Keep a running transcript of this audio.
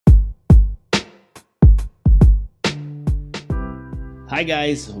Hi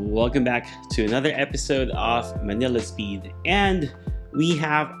guys, welcome back to another episode of Manila Speed, and we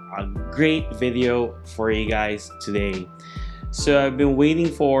have a great video for you guys today. So I've been waiting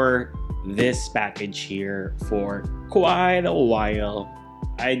for this package here for quite a while.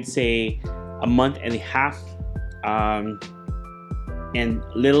 I'd say a month and a half. And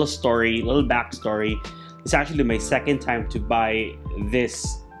little backstory. It's actually my second time to buy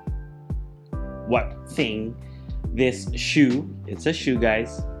this this shoe. It's a shoe,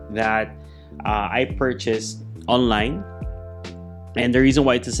 guys, that I purchased online, and the reason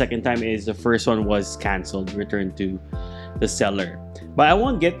why it's the second time is the first one was canceled, returned to the seller. But I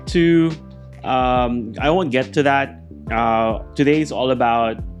won't get to that. Today is all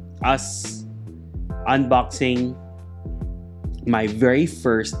about us unboxing my very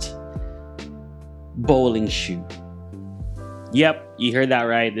first bowling shoe. Yep, you heard that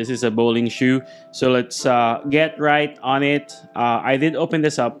right. This is a bowling shoe. So let's get right on it. I did open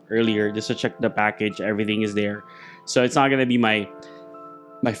this up earlier just to check the package. Everything is there. So it's not gonna be my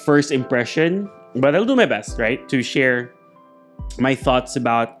first impression, but I'll do my best, right, to share my thoughts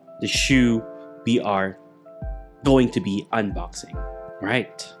about the shoe we are going to be unboxing.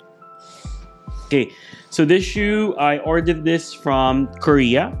 Right. Okay, so this shoe, I ordered this from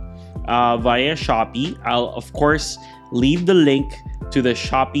Korea via Shopee. I'll of course leave the link to the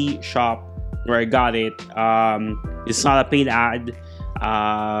Shopee shop where I got it. It's not a paid ad.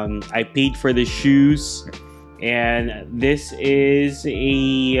 I paid for the shoes, and this is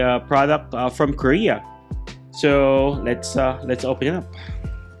a product from Korea. So let's open it up.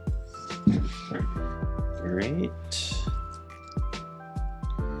 All right,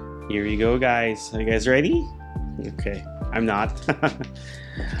 here we go, guys. Are you guys ready? Okay, I'm not.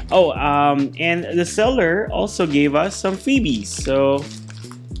 Oh, and the seller also gave us some freebies. So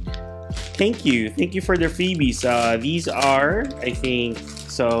thank you for the freebies. These are, I think,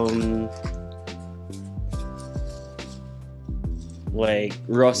 some like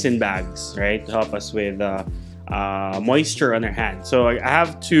rosin bags, right, to help us with moisture on our hands. So I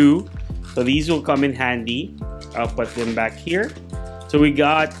have two, so these will come in handy. I'll put them back here. So we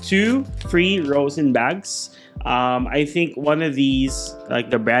got two free rosin bags. I think one of these,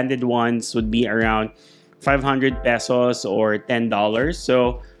 like the branded ones, would be around 500 pesos or $10.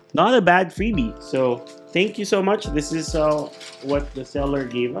 So not a bad freebie. So thank you so much. This is what the seller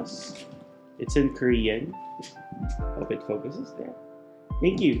gave us. It's in Korean. Hope it focuses there.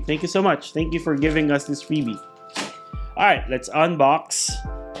 Thank you so much. Thank you for giving us this freebie. All right, let's unbox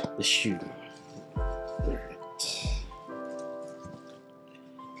the shoe.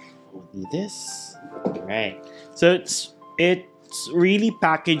 We'll do this. All right. So it's really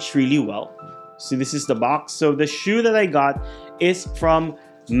packaged really well. So this is the box. So the shoe that I got is from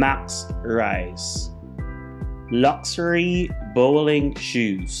Max Rise. Luxury bowling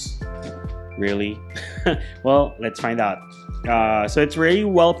shoes. Really? Well, let's find out. So it's very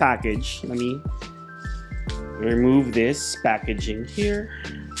well packaged. Let me remove this packaging here.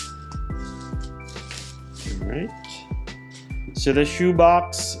 All right. So the shoe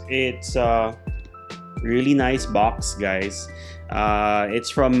box, it's really nice box, guys. It's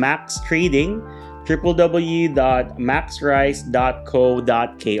from Max Trading,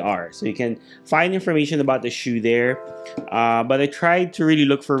 www.maxrise.co.kr. So you can find information about the shoe there. But I tried to really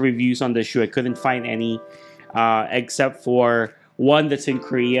look for reviews on the shoe. I couldn't find any, except for one that's in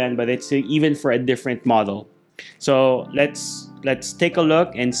Korean, but it's even for a different model. So let's take a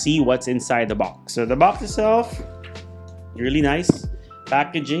look and see what's inside the box. So the box itself, really nice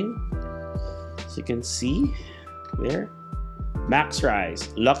packaging. So you can see there, Max Rise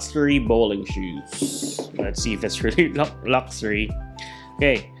luxury bowling shoes. Let's see if it's really luxury.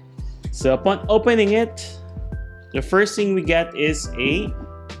 Okay, so upon opening it, the first thing we get is a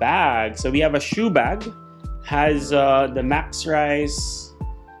bag. So we have a shoe bag, has the Max Rise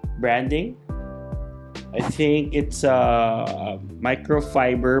branding. I think it's a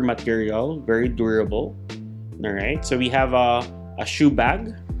microfiber material, very durable. All right, so we have a shoe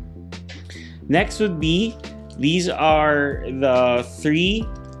bag. Next would be, these are the three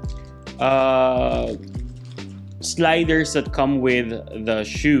sliders that come with the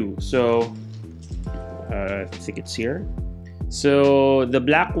shoe. So I think it's here. So the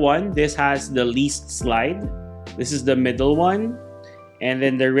black one, this has the least slide. This is the middle one. And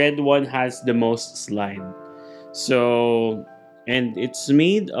then the red one has the most slide. So, and it's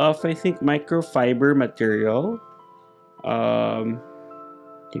made of, I think, microfiber material.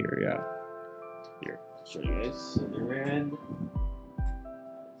 Here, yeah. Here, show you guys. So the red,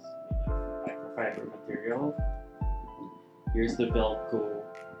 microfiber material. Here's the Velcro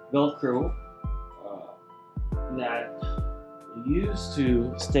that use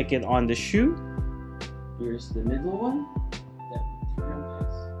to stick it on the shoe. Here's the middle one. That material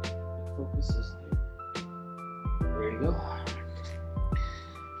has, it focuses there. There you go.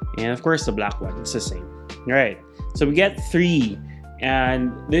 And of course the black one, it's the same. All right, so we get 3,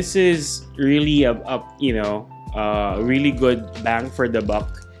 and this is really a really good bang for the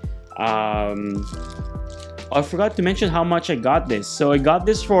buck. I forgot to mention how much I got this. So I got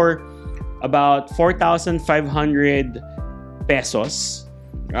this for about 4,500 pesos.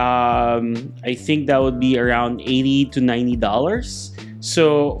 I think that would be around $80 to $90.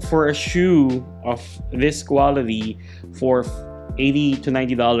 So for a shoe of this quality, for $80 to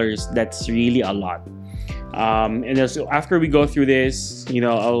 $90, that's really a lot. And so after we go through this,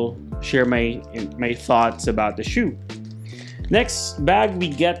 I'll share my thoughts about the shoe. Next bag we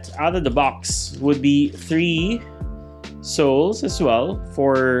get out of the box would be 3 soles as well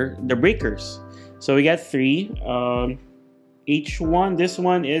for the breakers. So we get 3. Each one. This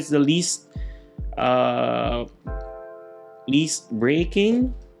one is the least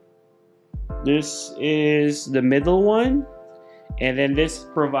breaking. This is the middle one, and then this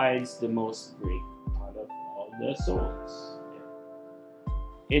provides the most break out of all the soles.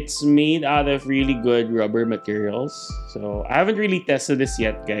 It's made out of really good rubber materials. So I haven't really tested this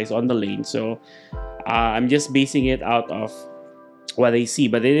yet, guys, on the lane. So I'm just basing it out of what I see,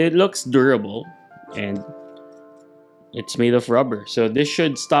 but it looks durable and it's made of rubber. So this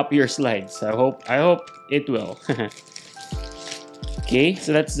should stop your slides. I hope it will. Okay,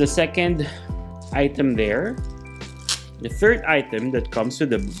 so that's the second item there. The third item that comes with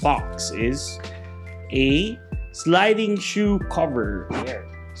the box is a sliding shoe cover there.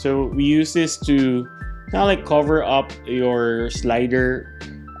 So we use this to kind of like cover up your slider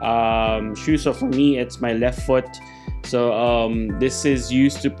shoe. So for me, it's my left foot. So this is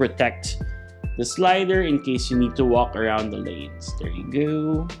used to protect the slider in case you need to walk around the lanes. There you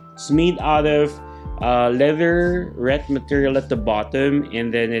go. It's made out of leatherette material at the bottom,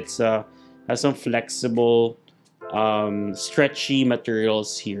 and then it's has some flexible stretchy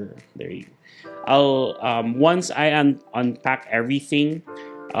materials here. There you go. I'll once I unpack everything,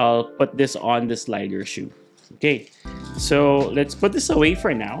 I'll put this on the slider shoe. Okay, so let's put this away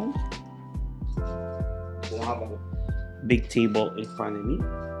for now. So I have a big table in front of me,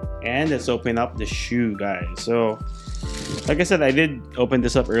 and let's open up the shoe, guys. So like I said, I did open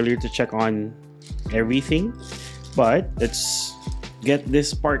this up earlier to check on everything, but let's get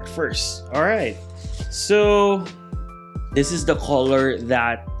this part first. All right, so this is the color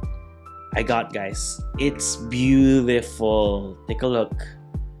that I got, guys. It's beautiful. Take a look.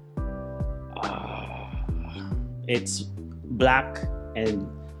 It's black and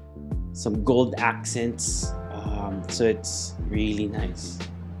some gold accents, so it's really nice.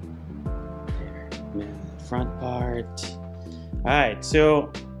 There, front part. All right,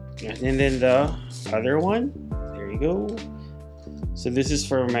 so and then the other one. There you go. So this is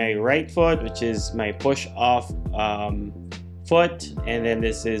for my right foot, which is my push off foot, and then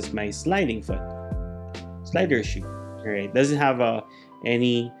this is my sliding foot, slider shoe. All right, doesn't have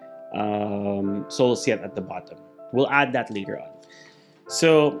any soles yet at the bottom. We'll add that later on.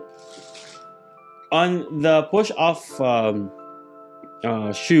 So on the push off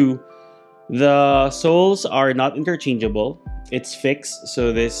shoe, the soles are not interchangeable. It's fixed.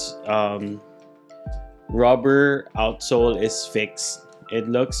 So this rubber outsole is fixed. It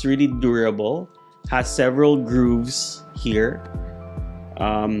looks really durable. Has several grooves here.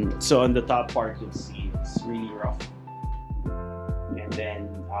 So on the top part, you'll see it's really rough. And then,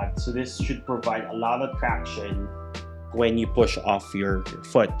 so this should provide a lot of traction when you push off your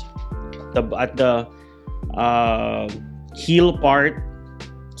foot. At the heel part,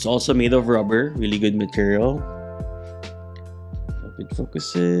 it's also made of rubber, really good material. Hope it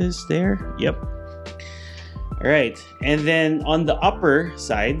focuses there. Yep. All right, and then on the upper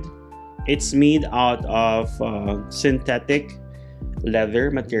side, it's made out of synthetic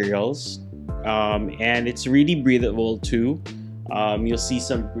leather materials, and it's really breathable too. You'll see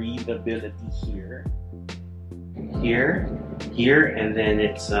some breathability here, and then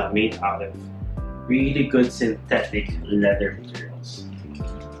it's made out of really good synthetic leather materials.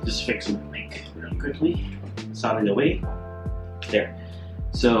 Just fix my mic really quickly. It's out of the way. There.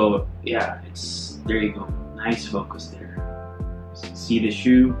 So yeah, there you go. Nice focus there. See the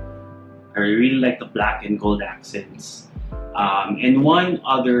shoe. I really like the black and gold accents. And one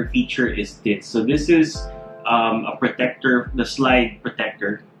other feature is this. So this is a protector, the slide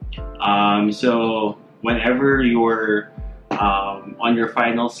protector. So whenever you're on your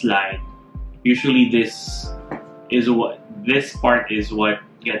final slide, usually this part is what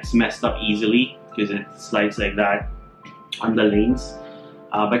gets messed up easily because it slides like that. on the lanes.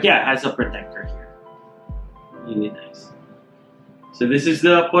 But yeah, it has a protector here. Really nice. So this is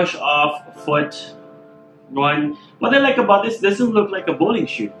the push off foot one. What I like about this, doesn't look like a bowling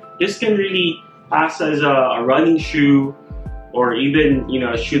shoe. This can really pass as a running shoe, or even, you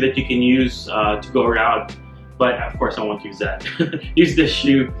know, a shoe that you can use to go around. But of course I won't use that. Use this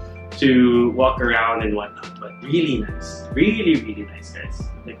shoe to walk around and whatnot. But really nice. Really, really nice, guys.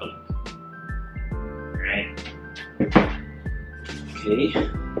 Take a look. Alright. Okay.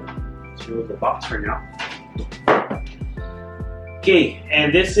 Let's remove the box for now. Okay,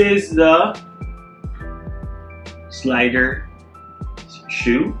 and this is the slider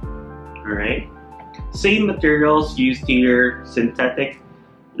shoe. Alright. Same materials used here, synthetic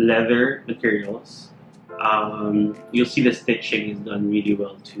leather materials. You'll see the stitching is done really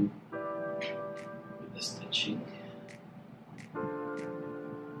well too. The stitching.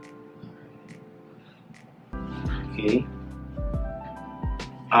 Okay.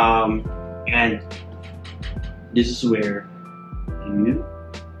 And this is where you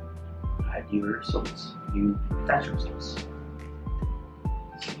add your soles. You attach your soles.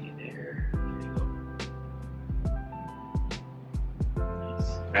 See there. There you go. Nice.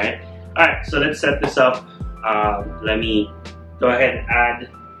 Right. Alright, so let's set this up. Let me go ahead and add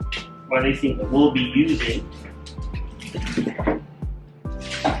what I think we'll be using.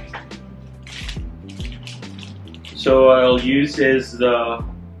 So what I'll use is the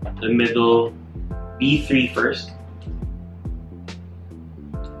middle B3 first.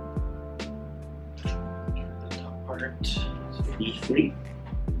 The top part, so B3. There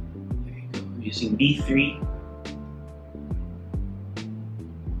you go. I'm using B3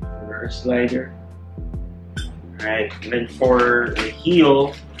 for our slider. Alright, and then for the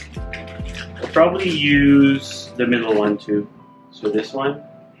heel, I'll probably use the middle one too. So this one.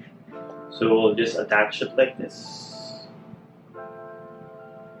 So we'll just attach it like this.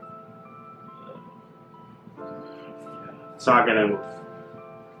 It's not gonna move.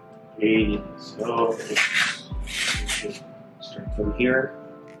 Okay, so just start from here.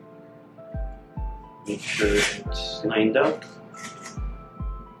 Make sure it's lined up.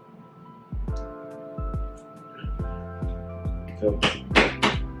 Go.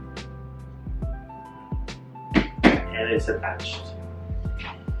 And it's attached.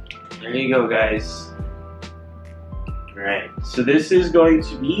 There you go, guys. Alright, so this is going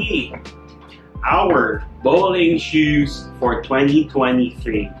to be our bowling shoes for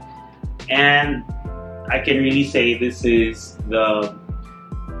 2023. And I can really say this is the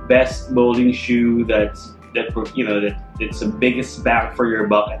best bowling shoe that's the biggest bang for your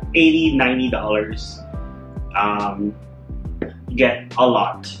buck at $80–90. You get a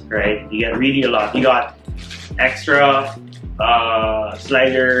lot, right? You get really a lot. You got extra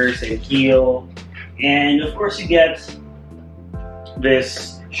sliders and heel, and of course you get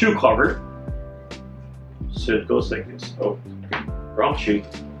this shoe cover. So it goes like this. Oh, wrong shoe.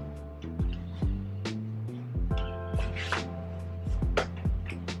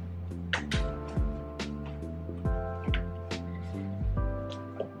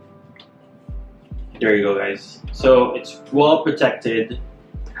 There you go, guys. So it's well protected,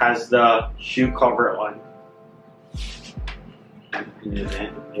 has the shoe cover on.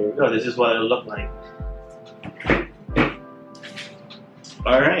 There you go. This is what it'll look like.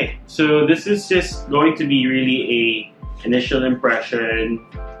 Alright, so this is just going to be really a initial impression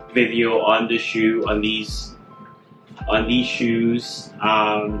video on the shoe, on these shoes.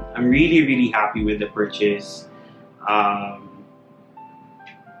 I'm really happy with the purchase.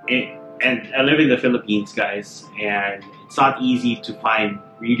 And I live in the Philippines, guys, and it's not easy to find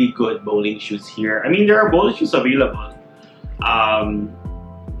really good bowling shoes here. I mean, there are bowling shoes available. And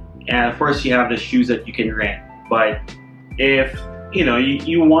of course you have the shoes that you can rent, but if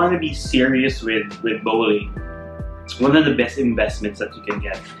you want to be serious with bowling, one of the best investments that you can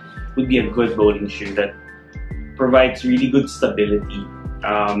get would be a good bowling shoe that provides really good stability.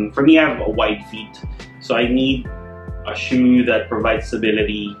 For me, I have wide feet, so I need a shoe that provides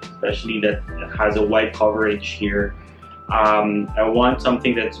stability, especially that has a wide coverage here. I want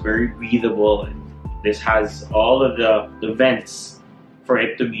something that's very breathable. This has all of the vents for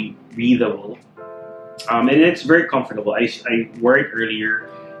it to be breathable. And it's very comfortable. I wore it earlier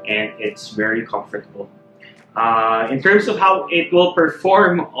and it's very comfortable. In terms of how it will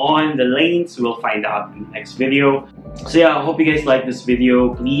perform on the lanes, we'll find out in the next video. So yeah, I hope you guys like this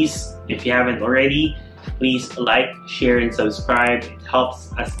video. Please, if you haven't already, please like, share, and subscribe. It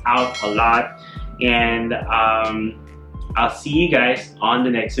helps us out a lot. And I'll see you guys on the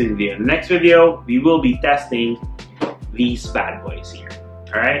next video. In the next video, we will be testing these bad boys here.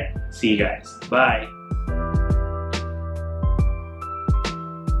 Alright? See you guys. Bye.